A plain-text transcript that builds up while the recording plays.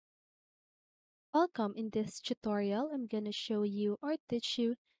Welcome. In this tutorial, I'm going to show you or teach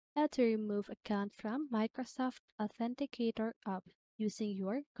you how to remove account from Microsoft Authenticator app using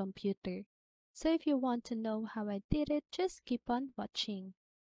your computer. So if you want to know how I did it, just keep on watching.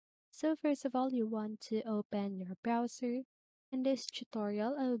 So first of all, you want to open your browser. In this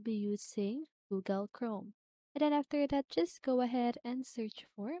tutorial, I will be using Google Chrome. And then after that, just go ahead and search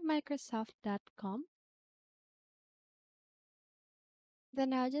for Microsoft.com.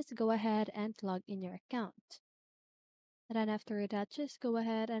 Then now just go ahead and log in your account. And then after that, just go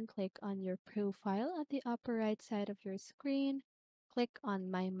ahead and click on your profile at the upper right side of your screen. Click on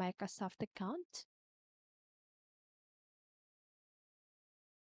My Microsoft account.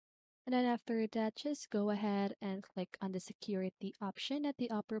 And then after that, just go ahead and click on the security option at the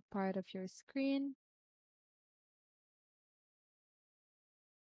upper part of your screen.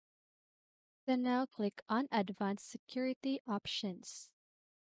 Then now click on Advanced Security Options.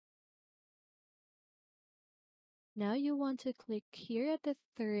 Now you want to click here at the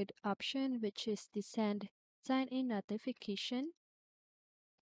third option, which is the Send Sign-in notification.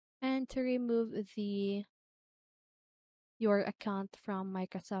 And to remove your account from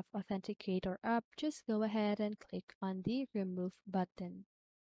Microsoft Authenticator app, just go ahead and click on the Remove button.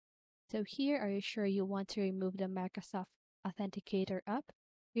 So here, are you sure you want to remove the Microsoft Authenticator app?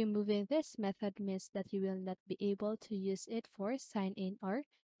 Removing this method means that you will not be able to use it for sign-in or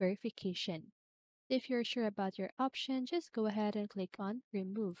verification. If you're sure about your option, just go ahead and click on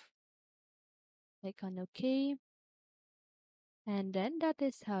Remove. Click on OK. And then that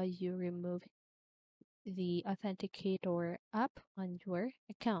is how you remove the Authenticator app on your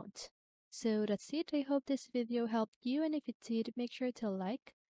account. So that's it. I hope this video helped you, and if it did, make sure to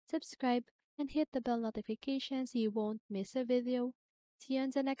like, subscribe, and hit the bell notification so you won't miss a video. See you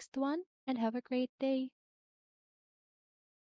on the next one, and have a great day.